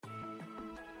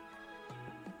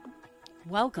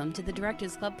Welcome to the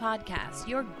Directors Club podcast,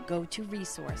 your go-to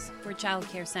resource for child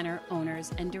care center owners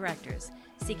and directors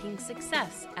seeking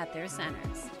success at their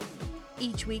centers.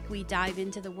 Each week, we dive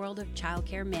into the world of child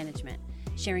care management,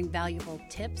 sharing valuable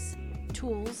tips,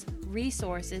 tools,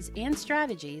 resources, and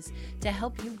strategies to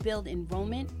help you build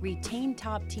enrollment, retain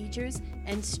top teachers,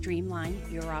 and streamline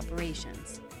your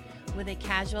operations. With a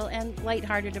casual and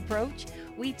lighthearted approach,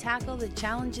 we tackle the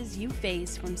challenges you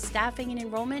face from staffing and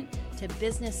enrollment to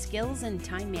business skills and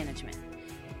time management.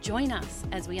 Join us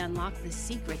as we unlock the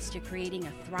secrets to creating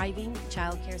a thriving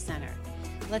child care center.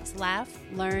 Let's laugh,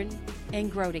 learn, and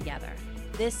grow together.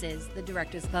 This is the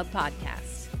Directors Club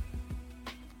podcast.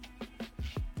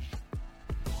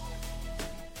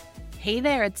 Hey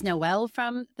there, it's Noelle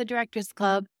from the Directors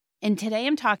Club. And today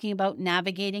I'm talking about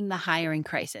navigating the hiring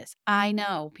crisis. I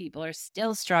know people are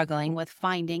still struggling with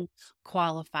finding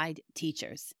qualified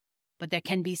teachers, but there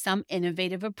can be some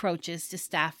innovative approaches to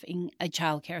staffing a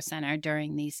childcare center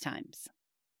during these times.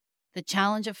 The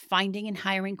challenge of finding and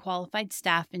hiring qualified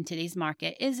staff in today's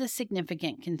market is a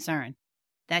significant concern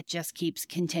that just keeps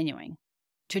continuing.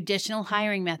 Traditional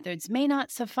hiring methods may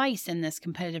not suffice in this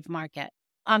competitive market.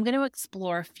 I'm going to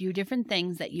explore a few different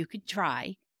things that you could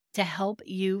try to help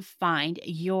you find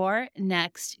your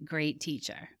next great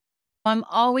teacher. I'm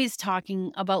always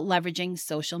talking about leveraging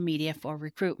social media for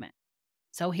recruitment.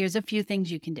 So here's a few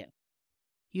things you can do.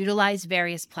 Utilize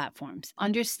various platforms.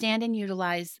 Understand and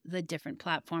utilize the different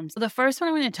platforms. So the first one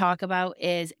I'm going to talk about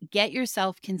is get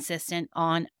yourself consistent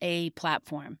on a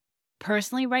platform.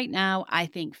 Personally, right now, I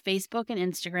think Facebook and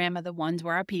Instagram are the ones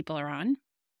where our people are on.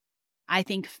 I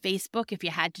think Facebook, if you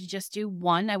had to just do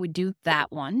one, I would do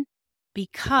that one,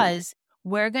 because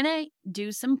we're going to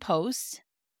do some posts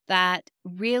that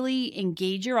really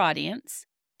engage your audience,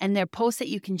 and they're posts that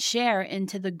you can share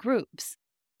into the groups.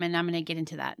 And I'm going to get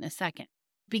into that in a second.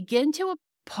 Begin to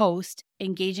post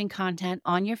engaging content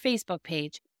on your Facebook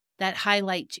page that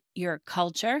highlights your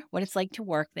culture, what it's like to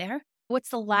work there. What's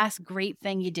the last great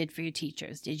thing you did for your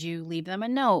teachers? Did you leave them a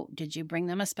note? Did you bring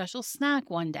them a special snack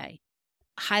one day?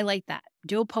 Highlight that.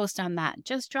 Do a post on that.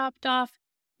 Just dropped off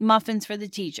muffins for the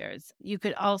teachers. You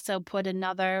could also put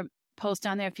another post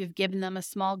on there if you've given them a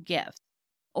small gift,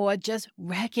 or just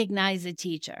recognize a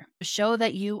teacher. Show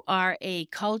that you are a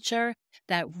culture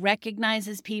that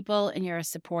recognizes people and you're a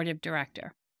supportive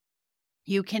director.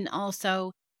 You can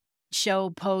also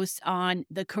show posts on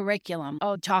the curriculum.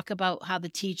 Talk about how the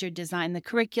teacher designed the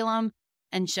curriculum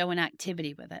and show an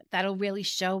activity with it. That'll really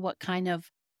show what kind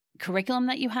of curriculum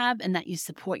that you have and that you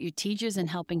support your teachers in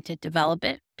helping to develop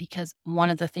it, because one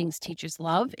of the things teachers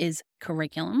love is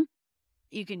curriculum.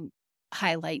 You can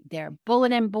highlight their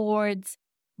bulletin boards,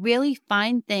 really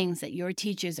find things that your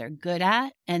teachers are good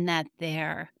at and that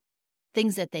they're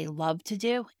things that they love to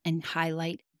do, and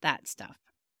highlight that stuff.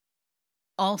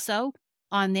 Also,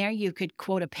 on there, you could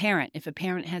quote a parent. If a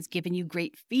parent has given you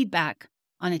great feedback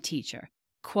on a teacher,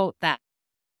 quote that.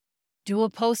 Do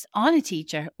a post on a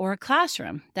teacher or a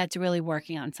classroom that's really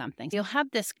working on something. You'll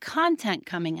have this content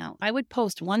coming out. I would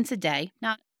post once a day,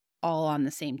 not all on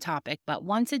the same topic, but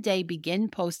once a day, begin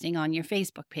posting on your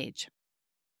Facebook page.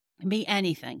 It can be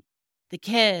anything. The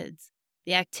kids,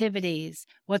 the activities,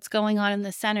 what's going on in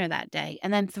the center that day,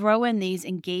 and then throw in these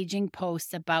engaging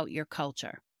posts about your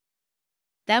culture.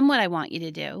 Then what I want you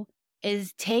to do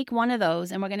is take one of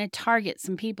those and we're going to target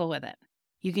some people with it.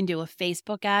 You can do a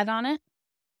Facebook ad on it.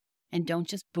 And don't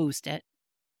just boost it.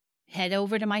 Head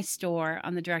over to my store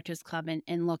on the Directors Club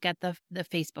and look at the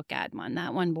Facebook ad one.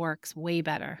 That one works way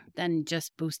better than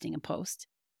just boosting a post.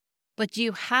 But do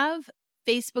you have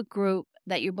Facebook group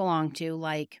that you belong to?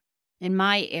 Like in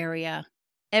my area,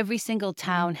 every single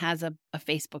town has a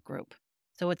Facebook group.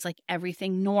 So it's like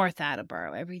everything North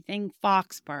Attleboro, everything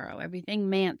Foxborough, everything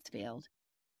Mansfield,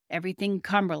 everything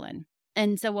Cumberland.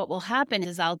 And so what will happen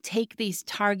is I'll take these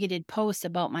targeted posts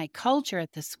about my culture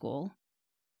at the school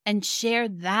and share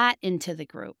that into the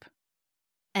group.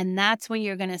 And that's when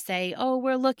you're going to say,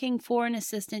 we're looking for an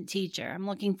assistant teacher. I'm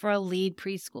looking for a lead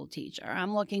preschool teacher.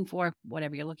 I'm looking for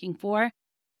whatever you're looking for.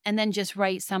 And then just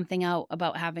write something out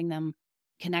about having them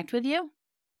connect with you.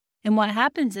 And what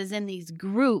happens is in these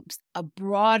groups, a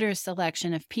broader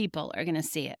selection of people are going to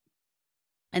see it.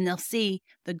 And they'll see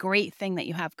the great thing that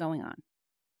you have going on.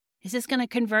 Is this going to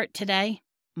convert today?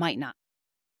 Might not.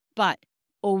 But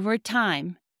over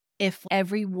time, if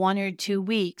every 1 or 2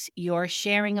 weeks you're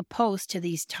sharing a post to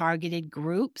these targeted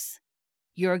groups,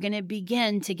 you're going to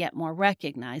begin to get more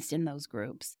recognized in those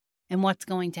groups. And what's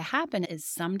going to happen is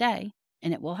someday,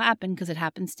 and it will happen because it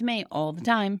happens to me all the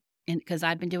time, and because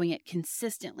I've been doing it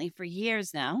consistently for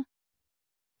years now,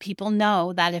 people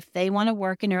know that if they want to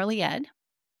work in early ed,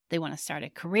 they want to start a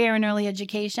career in early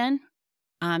education,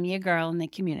 I'm your girl in the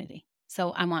community.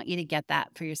 So I want you to get that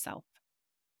for yourself.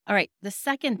 All right. The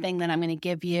second thing that I'm going to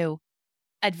give you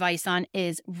advice on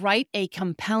is write a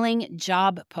compelling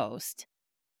job post.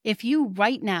 If you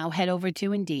right now head over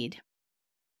to Indeed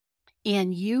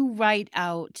and you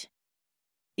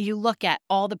look at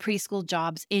all the preschool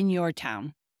jobs in your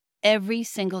town, every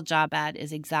single job ad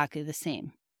is exactly the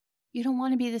same. You don't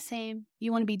want to be the same.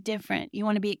 You want to be different. You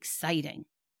want to be exciting.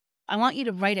 I want you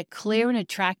to write a clear and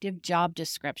attractive job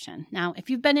description. Now, if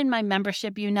you've been in my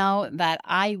membership, you know that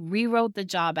I rewrote the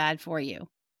job ad for you.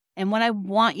 And what I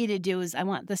want you to do is I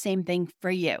want the same thing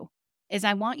for you, is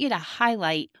I want you to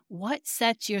highlight what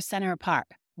sets your center apart.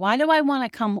 Why do I want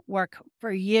to come work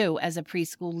for you as a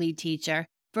preschool lead teacher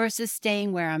versus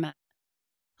staying where I'm at?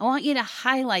 I want you to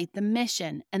highlight the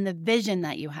mission and the vision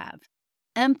that you have.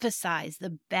 Emphasize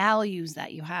the values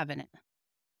that you have in it.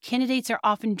 Candidates are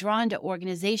often drawn to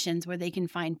organizations where they can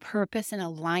find purpose and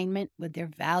alignment with their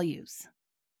values.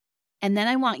 And then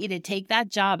I want you to take that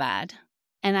job ad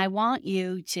and I want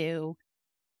you to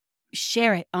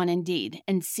share it on Indeed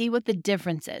and see what the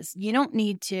difference is. You don't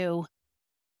need to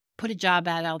put a job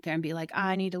ad out there and be like,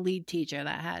 I need a lead teacher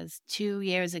that has 2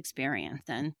 years experience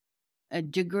and a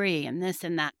degree and this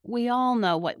and that. We all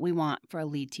know what we want for a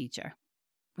lead teacher.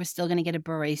 We're still going to get a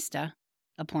barista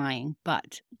applying,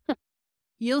 but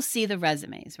you'll see the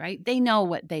resumes, right? They know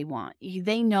what they want.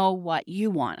 They know what you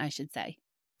want, I should say,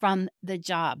 from the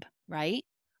job, right?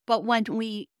 But when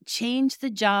we change the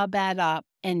job ad up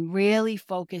and really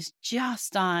focus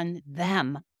just on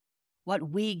them, what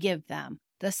we give them,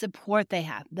 the support they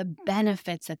have, the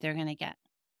benefits that they're going to get.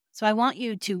 So I want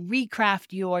you to recraft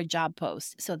your job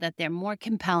post so that they're more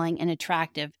compelling and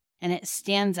attractive and it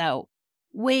stands out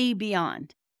way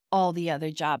beyond all the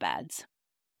other job ads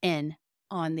in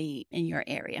your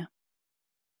area.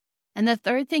 And the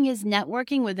third thing is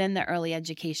networking within the early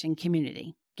education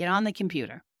community. Get on the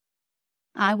computer.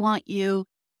 I want you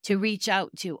to reach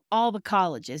out to all the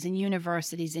colleges and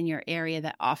universities in your area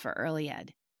that offer early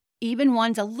ed, even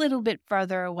ones a little bit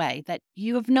further away that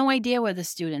you have no idea where the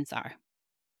students are.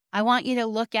 I want you to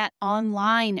look at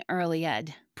online early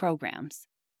ed programs.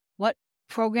 What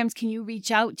programs can you reach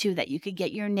out to that you could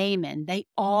get your name in? They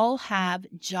all have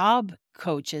job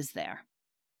coaches there.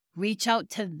 Reach out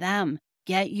to them.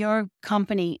 Get your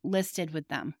company listed with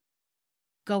them.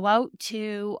 Go out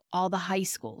to all the high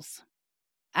schools.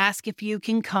 Ask if you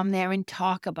can come there and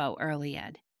talk about early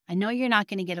ed. I know you're not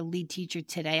going to get a lead teacher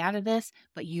today out of this,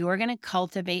 but you're going to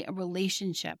cultivate a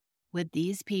relationship with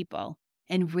these people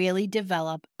and really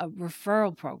develop a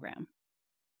referral program.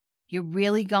 You're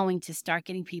really going to start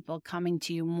getting people coming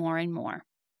to you more and more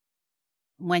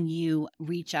when you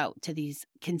reach out to these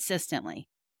consistently.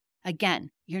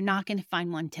 Again, you're not going to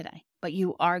find one today, but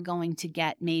you are going to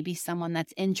get maybe someone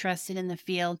that's interested in the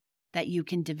field that you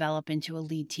can develop into a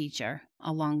lead teacher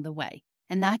along the way.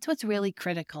 And that's what's really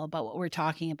critical about what we're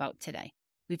talking about today.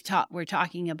 We're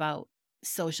talking about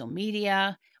social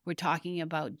media, we're talking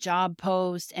about job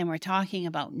posts, and we're talking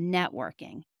about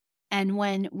networking. And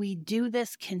when we do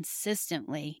this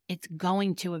consistently, it's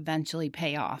going to eventually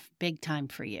pay off big time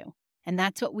for you. And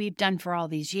that's what we've done for all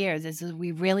these years is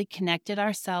we've really connected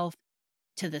ourselves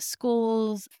to the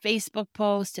schools, Facebook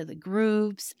posts, to the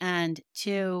groups, and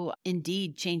to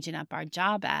Indeed changing up our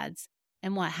job ads.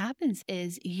 And what happens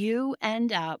is you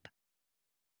end up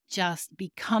just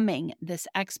becoming this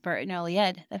expert in early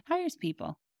ed that hires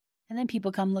people. And then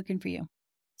people come looking for you.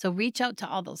 So reach out to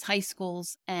all those high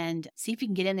schools and see if you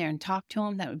can get in there and talk to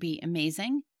them. That would be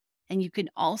amazing. And you can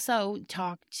also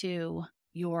talk to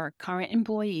your current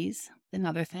employees,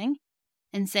 another thing,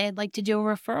 and say, I'd like to do a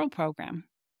referral program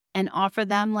and offer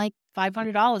them like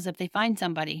 $500 if they find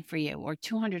somebody for you or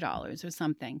 $200 or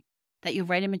something that you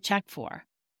write them a check for.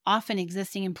 Often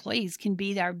existing employees can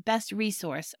be our best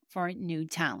resource for new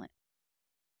talent.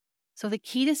 So the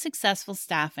key to successful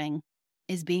staffing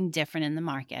is being different in the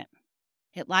market.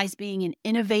 It lies being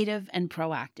innovative and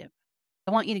proactive.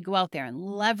 I want you to go out there and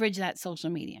leverage that social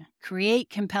media, create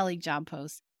compelling job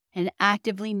posts, and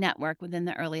actively network within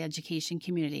the early education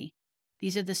community.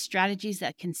 These are the strategies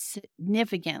that can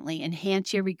significantly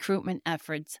enhance your recruitment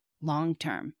efforts long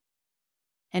term.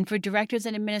 And for directors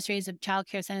and administrators of child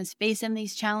care centers facing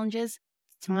these challenges,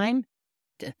 it's time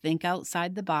to think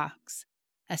outside the box.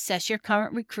 Assess your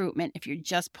current recruitment. If you're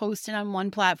just posting on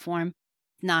one platform,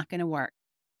 it's not going to work.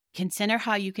 Consider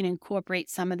how you can incorporate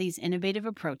some of these innovative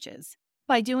approaches.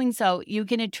 By doing so, you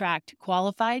can attract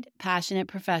qualified, passionate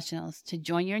professionals to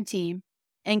join your team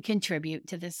and contribute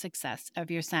to the success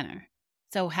of your center.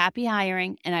 So happy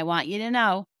hiring, and I want you to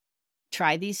know,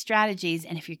 try these strategies,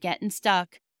 and if you're getting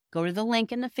stuck, Go to the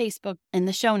link in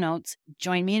the show notes,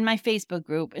 join me in my Facebook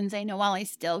group, and say, Noelle, I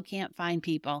still can't find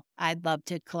people. I'd love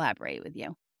to collaborate with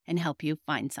you and help you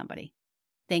find somebody.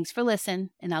 Thanks for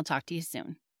listening, and I'll talk to you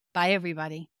soon. Bye,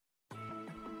 everybody.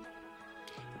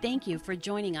 Thank you for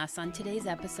joining us on today's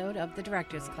episode of the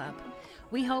Directors Club.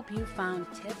 We hope you found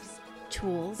tips,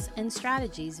 tools, and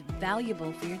strategies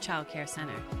valuable for your childcare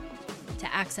center.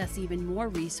 To access even more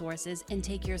resources and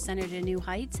take your center to new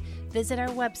heights, visit our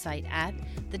website at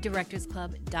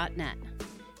thedirectorsclub.net.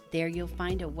 There you'll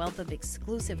find a wealth of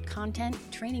exclusive content,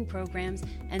 training programs,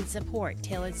 and support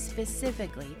tailored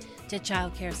specifically to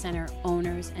childcare center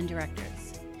owners and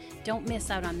directors. Don't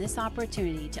miss out on this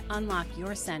opportunity to unlock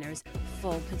your center's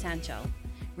full potential.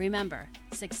 Remember,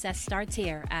 success starts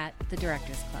here at the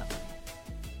Directors Club.